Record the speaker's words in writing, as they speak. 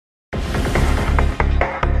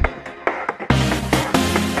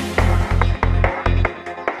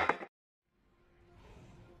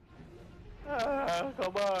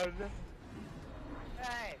Come on.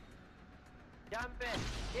 Hey, jump in.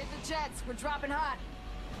 Hit the jets. We're dropping hot.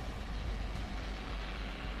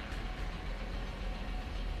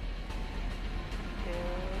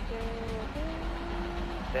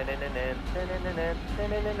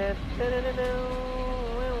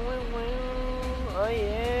 Oh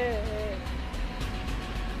yeah.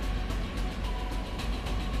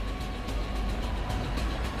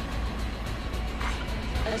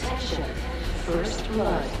 Attention. First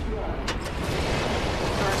blood.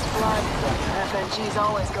 First blood. FNGs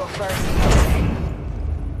always go first.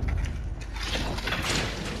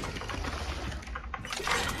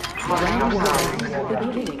 Round one.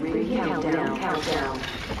 Beginning ring countdown.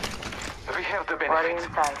 We have the benefits.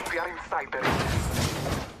 We are inside them.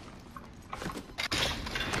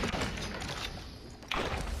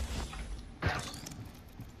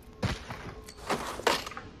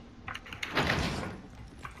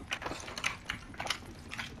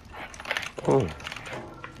 Oh.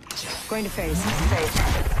 Going to phase.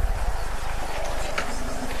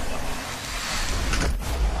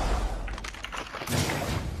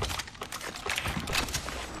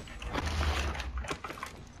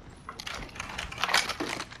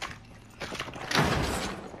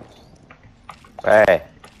 Hey.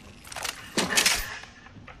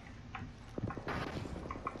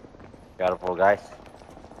 Careful, guys.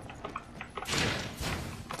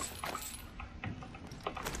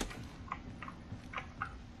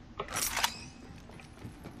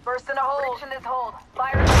 First in a hole. In this hold.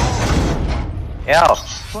 Fire in the hole. Yo.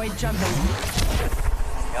 Void jumping.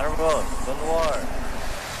 Careful. Don't worry.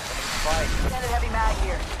 Fight. Extended heavy mag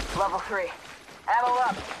here. Level 3. Ammo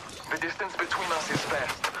up. The distance between us is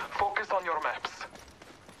vast. Focus on your maps.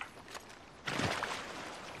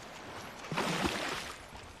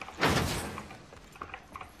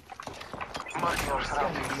 Marking our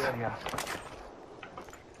surroundings.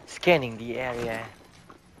 Scanning the area.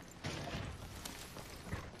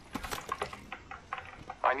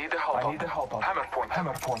 I need a help up. Hammer point.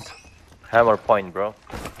 Hammer point, bro.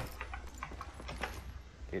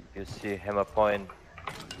 If you see hammer point,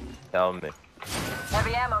 tell me.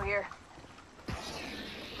 Heavy ammo here.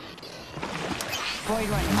 Void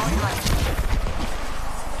running.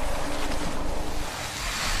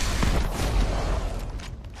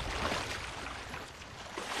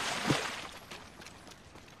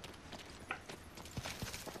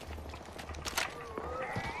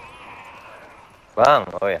 Bang,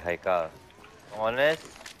 oi Haikal. Honest,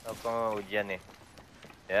 apa ujian nih?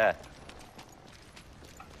 Ya.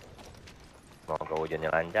 Semoga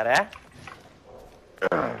ujiannya lancar ya.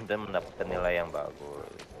 Dan mendapatkan nilai yang bagus.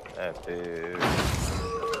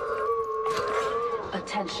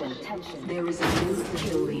 Attention. There is a new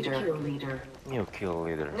kill leader. New kill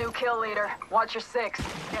leader. New kill leader. Watch your 6.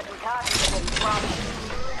 Getting cocky and getting sloppy.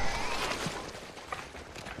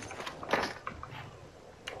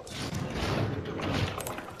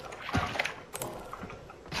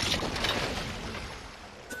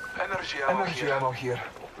 Energy ammo here.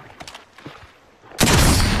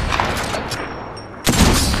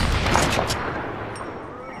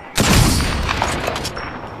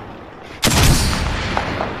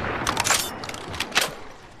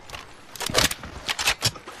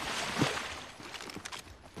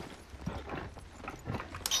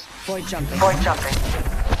 Void jumping.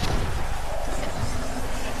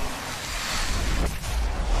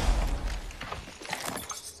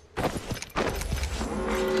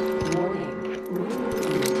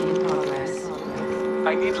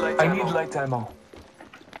 I need light ammo.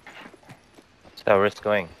 So where's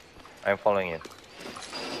going? I'm following you.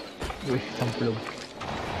 Wih, belum.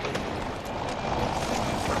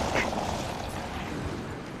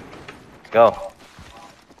 Go.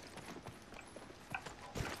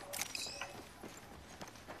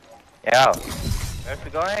 Yo, where's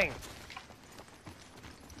we going?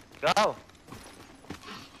 Go.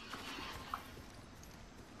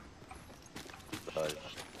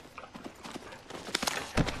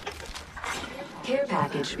 Care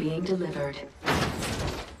package being delivered.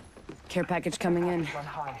 Care package coming in. Run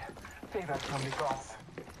high. Favor from the gods.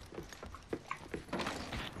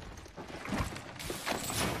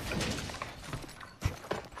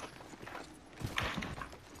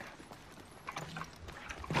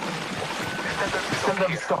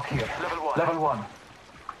 Extended stock here. Level 1.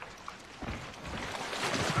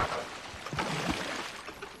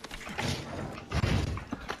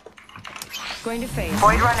 Going to phase.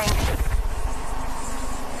 Void running.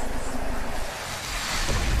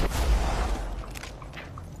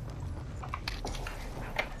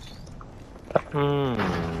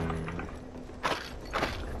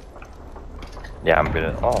 Diambil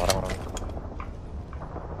orang.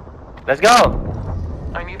 Let's go.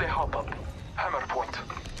 I need a hop up. Hammer point.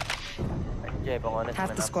 Anjay, Bang Ones Half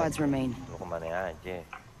main the apa? squads remain. Lu kemana aja?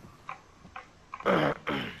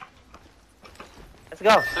 Let's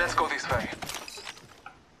go. Let's go this way.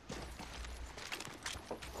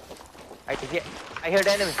 I hear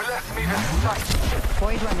the enemy. Bless me with sight.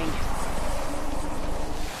 Void running.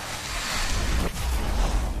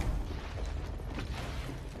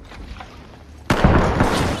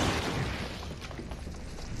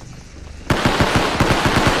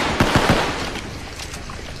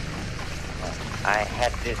 I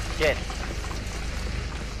had this shit.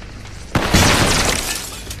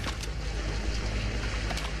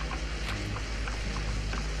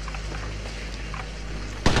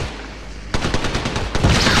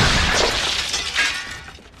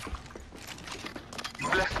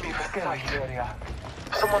 Bless me with sight.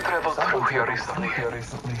 Someone traveled through here recently.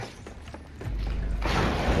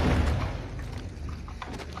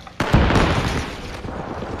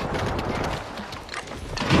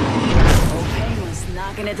 Painless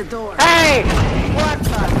knocking at the door. Hey! What the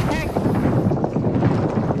heck?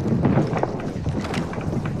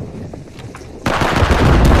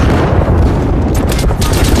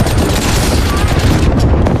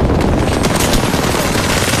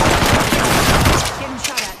 Getting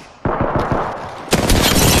shot at.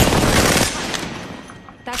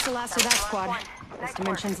 That's the last of that squad. This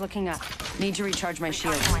dimension's looking up. Need to recharge my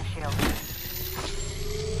shield.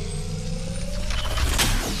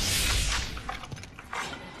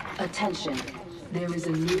 Attention. There is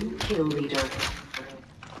a new kill leader.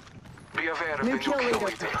 Be aware of New the kill new kill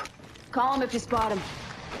leader. leader. Call him if you spot him.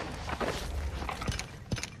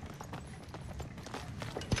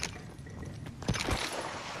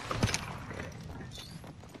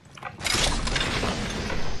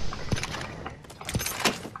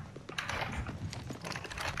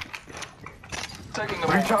 Taking a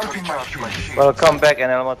recharging my shield. Welcome back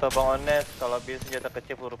NL Moto Bang Ones. Kalau bisa senjata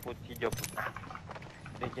kecil peluru putih hijau.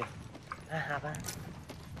 Aja. Apa?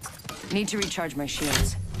 Need to recharge my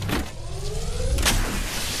shields.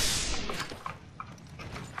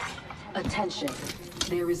 Attention.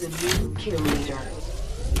 There is a new kill leader.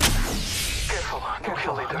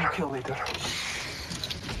 Careful, new kill leader.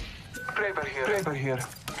 Kraber here.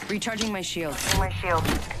 Recharging my shield.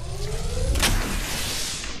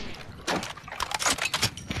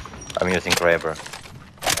 I'm using Kraber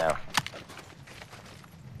now.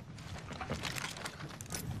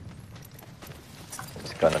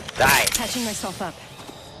 It's gonna die. Patching myself up.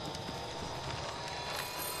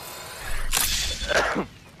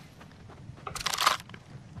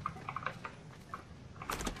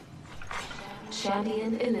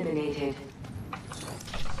 Champion eliminated.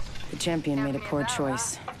 The champion made a poor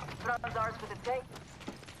choice.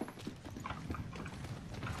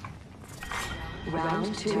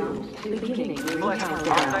 Round 2. Beginning ring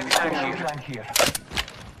countdown. Flank here.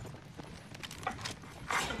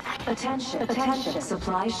 Attention.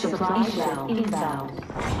 Supply ship inbound.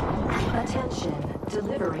 Attention.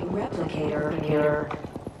 Delivering replicator here.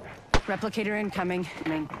 Replicator incoming.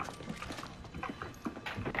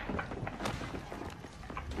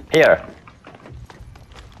 Here.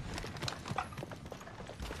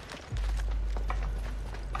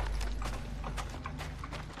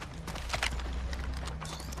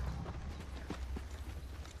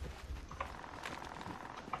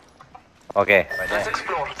 Okay, right Let's there.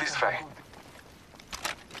 explore this way.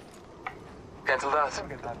 Cancel that.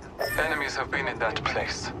 Enemies have been in that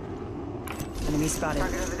place. Enemy spotted.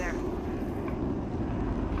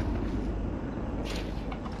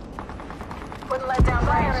 Wouldn't let down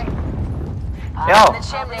firing. Yo! The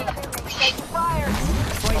chimney. Take fire.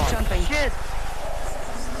 Void jumping. Shit!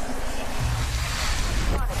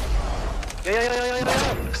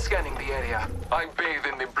 Yo. Scanning the area. I bathe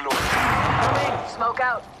in the blood. Smoke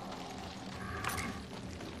out.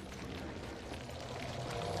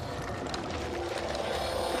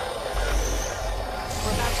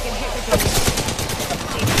 We're about to get hit with these.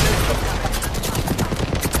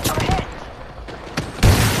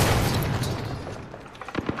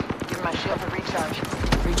 Give my shield a recharge.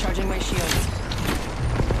 Recharging my shields.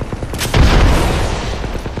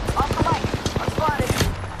 Off the light. I'm spotted.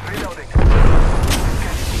 Reloading.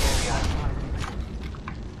 Scanning the area.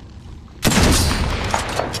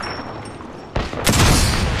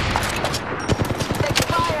 Take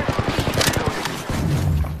fire.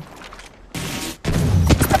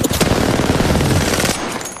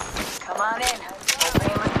 Come on in.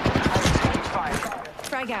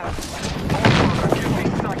 Frag out. Give me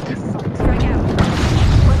sight. Frag out.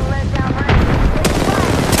 Wouldn't let down range.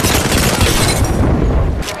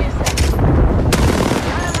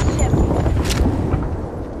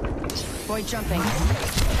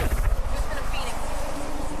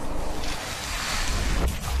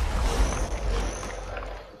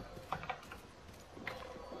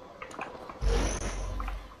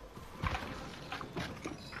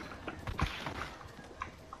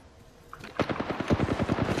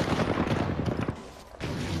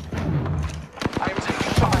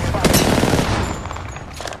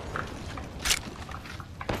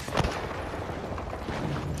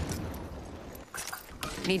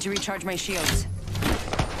 Need to recharge my shields.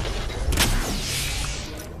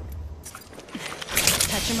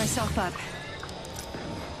 Patching myself up.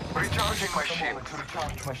 Recharging my shield. To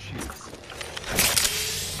recharge my shields.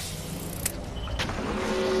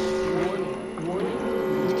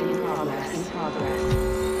 In progress.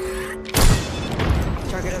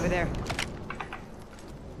 Target over there.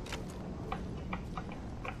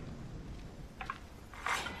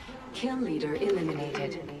 Kill leader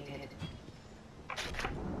eliminated.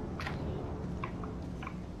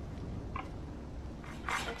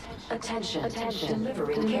 Attention.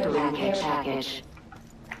 Delivering care package.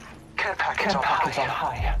 Care package on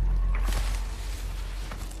high.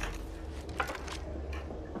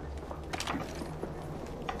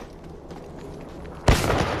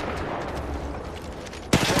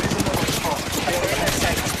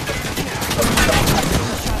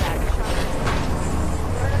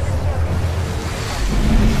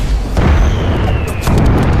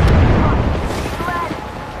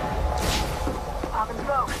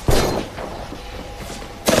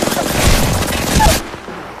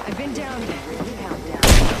 I've been down.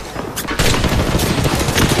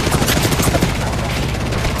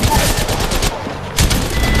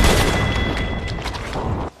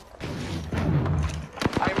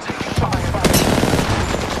 I'm taking fire.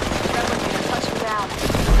 Replicator touching down.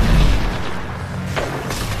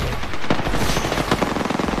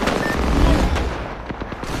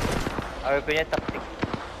 AWP-nya taktik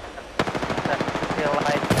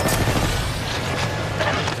lain.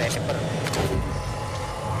 Sniper.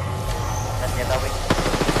 Dan senjata wing.